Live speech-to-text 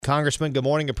Congressman, good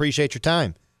morning. Appreciate your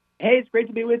time. Hey, it's great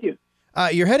to be with you.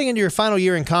 You're heading into your final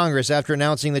year in Congress after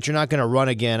announcing that you're not going to run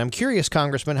again. I'm curious,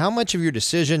 Congressman, how much of your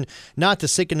decision not to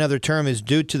seek another term is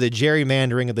due to the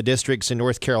gerrymandering of the districts in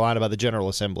North Carolina by the General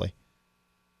Assembly?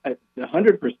 100%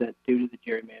 due to the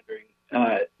gerrymandering.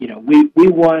 We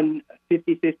won a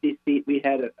 50-50 seat. We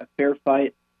had a fair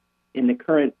fight in the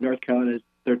current North Carolina's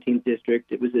 13th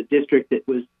district. It was a district that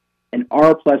was an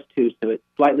R+2, so it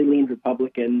slightly leaned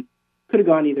Republican. Could have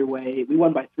gone either way. We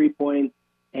won by 3 points,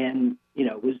 and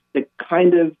it was the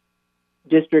kind of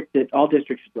district that all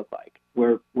districts should look like,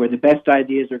 where the best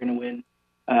ideas are going to win.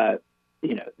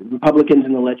 Republicans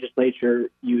in the legislature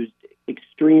used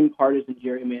extreme partisan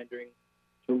gerrymandering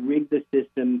to rig the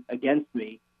system against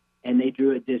me, and they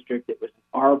drew a district that was an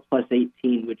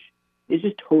R+18, which is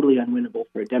just totally unwinnable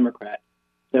for a Democrat.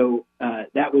 So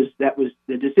that was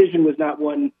the decision was not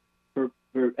one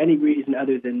for any reason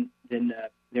other than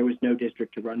there was no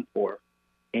district to run for,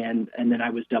 and then I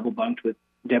was double bunked with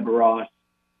Deborah Ross,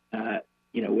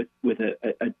 with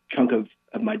a chunk of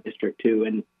my district too,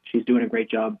 and she's doing a great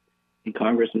job in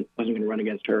Congress, and wasn't going to run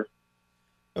against her.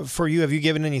 For you, have you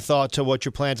given any thought to what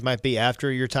your plans might be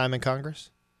after your time in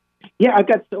Congress? Yeah, I've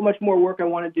got so much more work I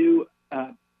want to do,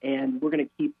 and we're going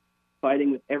to keep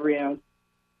fighting with every ounce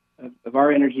of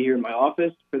our energy here in my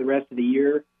office for the rest of the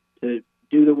year to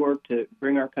do the work to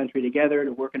bring our country together,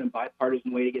 to work in a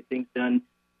bipartisan way to get things done.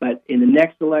 But in the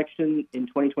next election in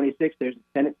 2026, there's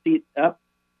a Senate seat up,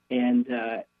 and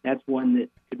that's one that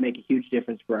could make a huge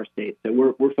difference for our state. So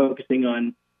we're focusing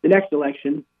on the next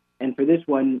election, and for this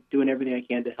one, doing everything I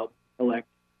can to help elect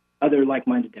other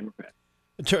like-minded Democrats.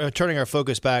 Turning our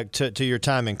focus back to your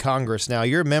time in Congress now,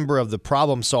 you're a member of the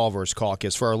Problem Solvers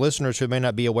Caucus. For our listeners who may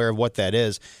not be aware of what that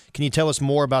is, can you tell us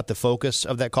more about the focus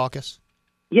of that caucus?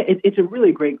 Yeah, it's a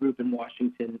really great group in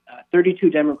Washington. 32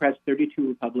 Democrats, 32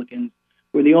 Republicans.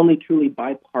 We're the only truly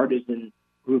bipartisan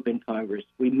group in Congress.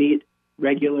 We meet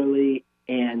regularly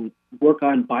and work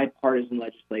on bipartisan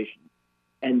legislation.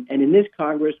 And in this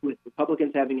Congress, with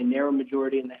Republicans having a narrow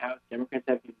majority in the House, Democrats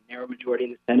having a narrow majority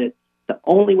in the Senate, the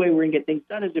only way we're going to get things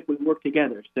done is if we work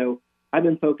together. So I've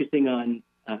been focusing on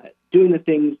doing the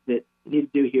things that we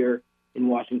need to do here in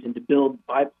Washington to build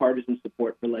bipartisan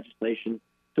support for legislation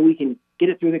so we can get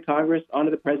it through the Congress, onto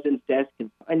the president's desk,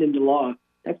 and signed into law.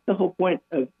 That's the whole point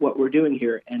of what we're doing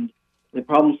here. And the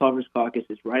Problem Solvers Caucus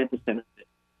is right at the center of it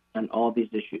on all of these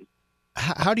issues.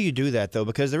 How do you do that, though?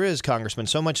 Because there is, Congressman,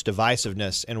 so much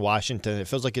divisiveness in Washington. It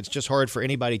feels like it's just hard for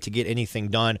anybody to get anything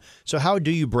done. So how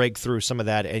do you break through some of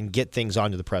that and get things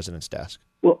onto the president's desk?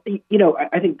 Well,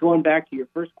 I think going back to your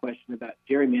first question about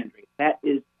gerrymandering, that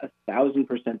is 1,000%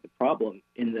 the problem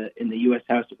in the U.S.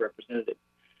 House of Representatives.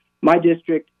 My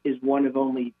district is one of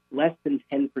only less than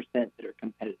 10% that are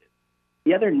competitive.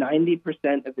 The other 90%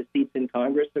 of the seats in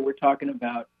Congress, that we're talking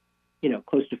about,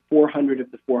 close to 400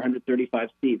 of the 435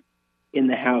 seats in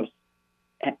the House,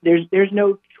 there's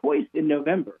no choice in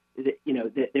November.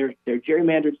 They're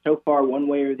gerrymandered so far one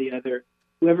way or the other.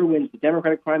 Whoever wins the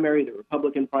Democratic primary, the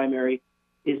Republican primary,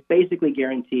 is basically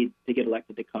guaranteed to get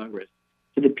elected to Congress.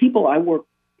 So the people I work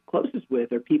closest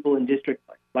with are people in districts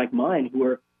like mine who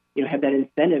are, have that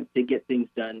incentive to get things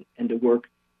done and to work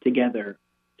together.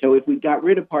 So if we got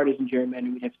rid of partisan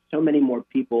gerrymandering, we'd have so many more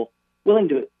people willing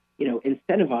to,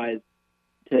 incentivize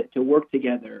to work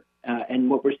together. And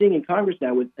what we're seeing in Congress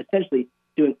now is essentially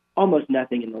doing almost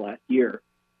nothing in the last year,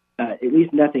 at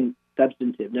least nothing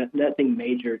substantive, nothing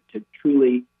major to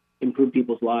truly improve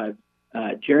people's lives.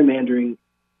 Gerrymandering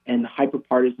and the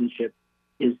hyperpartisanship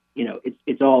is,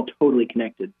 it's all totally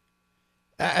connected.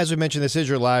 As we mentioned, this is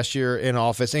your last year in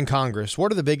office in Congress.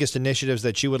 What are the biggest initiatives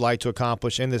that you would like to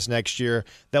accomplish in this next year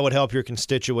that would help your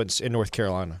constituents in North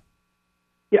Carolina?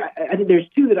 Yeah, I think there's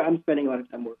two that I'm spending a lot of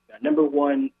time working on. Number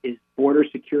one is border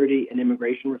security and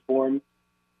immigration reform.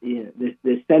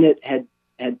 The Senate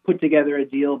had put together a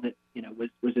deal that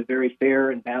was a very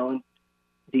fair and balanced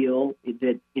deal.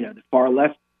 That the far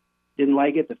left didn't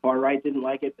like it, the far right didn't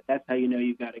like it, but that's how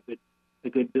you've got a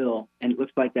good bill. And it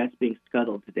looks like that's being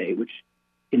scuttled today, which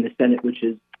in the Senate, which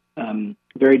is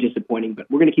very disappointing. But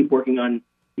we're going to keep working on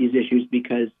these issues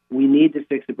because we need to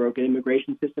fix the broken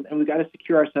immigration system, and we've got to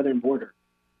secure our southern border.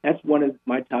 That's one of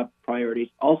my top priorities.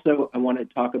 Also, I want to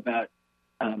talk about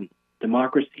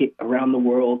democracy around the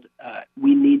world.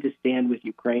 We need to stand with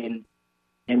Ukraine,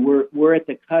 and we're at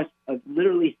the cusp of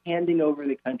literally handing over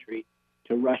the country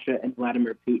to Russia and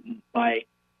Vladimir Putin by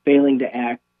failing to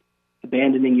act,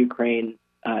 abandoning Ukraine.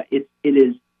 It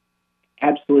is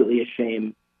absolutely a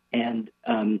shame, and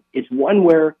it's one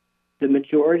where the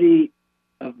majority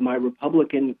of my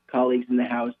Republican colleagues in the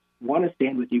House want to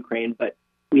stand with Ukraine, but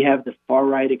we have the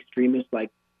far-right extremists like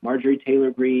Marjorie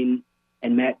Taylor Greene,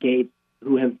 and Matt Gaetz,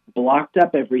 who have blocked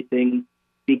up everything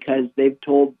because they've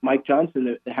told Mike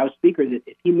Johnson, the House Speaker, that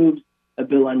if he moves a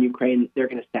bill on Ukraine, they're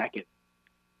going to sack it.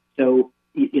 So,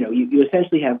 you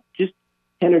essentially have just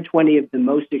 10 or 20 of the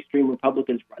most extreme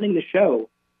Republicans running the show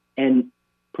and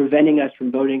preventing us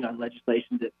from voting on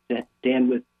legislation that stand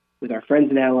with our friends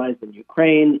and allies in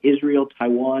Ukraine, Israel,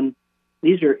 Taiwan.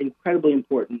 These are incredibly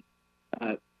important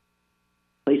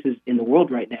places in the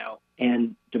world right now,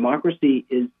 and democracy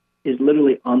is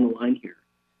literally on the line here.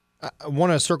 I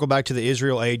want to circle back to the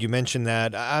Israel aid. You mentioned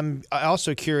that. I'm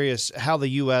also curious how the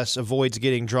U.S. avoids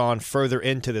getting drawn further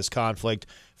into this conflict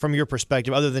from your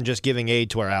perspective, other than just giving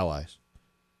aid to our allies.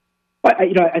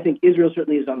 I think Israel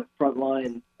certainly is on the front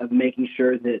line of making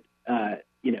sure that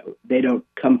they don't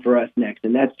come for us next,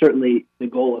 and that's certainly the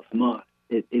goal of Hamas.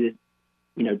 It is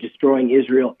destroying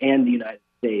Israel and the United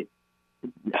States.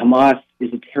 Hamas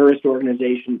is a terrorist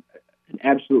organization, an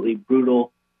absolutely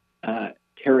brutal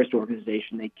terrorist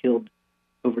organization. They killed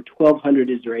over 1,200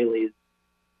 Israelis,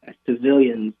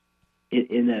 civilians,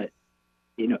 in a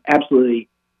absolutely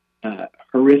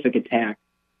horrific attack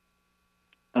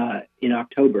in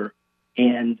October.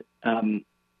 And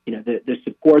the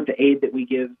support, the aid that we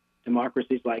give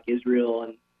democracies like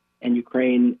Israel and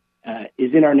Ukraine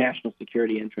is in our national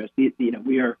security interest.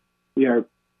 We are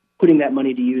putting that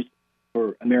money to use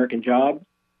for American jobs.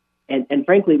 And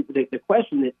frankly, the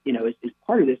question that is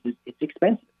part of this is it's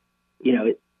expensive.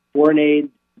 Foreign aid,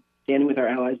 standing with our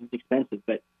allies, is expensive.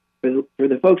 But for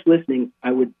the folks listening,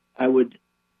 I would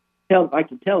like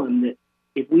to tell them that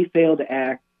if we fail to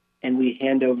act and we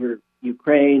hand over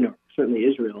Ukraine or certainly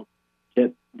Israel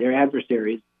to their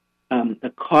adversaries,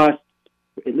 the cost,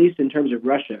 at least in terms of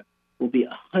Russia, will be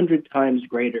 100 times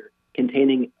greater,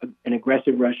 containing an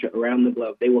aggressive Russia around the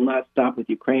globe. They will not stop with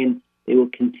Ukraine. They will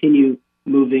continue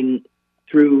moving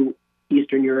through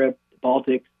Eastern Europe, the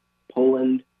Baltics,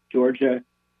 Poland, Georgia.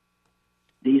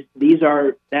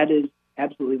 That is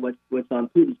absolutely what's on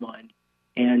Putin's mind.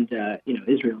 And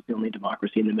Israel is the only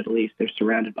democracy in the Middle East. They're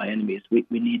surrounded by enemies. We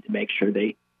need to make sure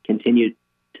they continue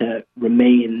to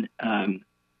remain an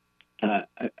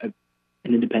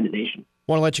independent nation.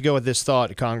 I want to let you go with this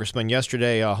thought, Congressman.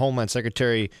 Yesterday, Homeland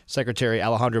Secretary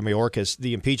Alejandro Mayorkas,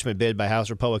 the impeachment bid by House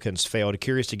Republicans failed.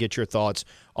 Curious to get your thoughts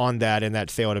on that and that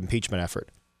failed impeachment effort.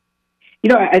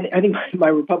 I think my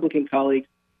Republican colleagues,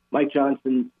 Mike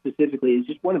Johnson specifically, is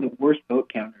just one of the worst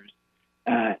vote counters.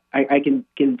 I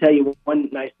can tell you one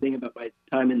nice thing about my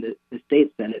time in the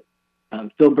state Senate.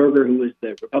 Phil Berger, who was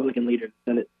the Republican leader of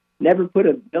the Senate, never put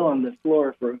a bill on the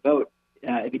floor for a vote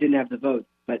if he didn't have the votes.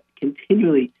 But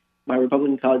continually, my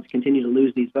Republican colleagues continue to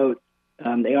lose these votes.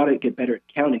 They ought to get better at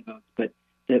counting votes. But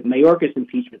the Mayorkas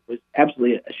impeachment was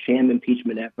absolutely a sham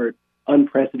impeachment effort,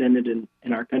 unprecedented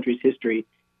in our country's history.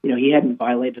 He hadn't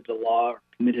violated the law or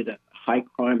committed a high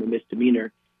crime or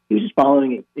misdemeanor. He was just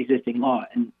following existing law.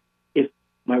 And if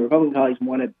my Republican colleagues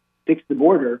want to fix the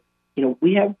border,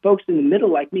 we have folks in the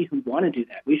middle like me who want to do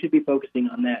that. We should be focusing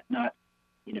on that, not,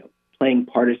 playing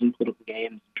partisan political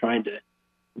games, trying to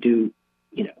do,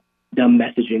 dumb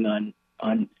messaging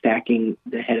on sacking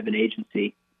the head of an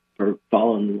agency for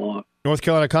following the law. North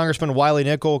Carolina Congressman Wiley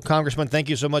Nickel. Congressman, thank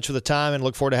you so much for the time and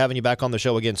look forward to having you back on the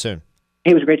show again soon.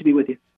 Hey, it was great to be with you.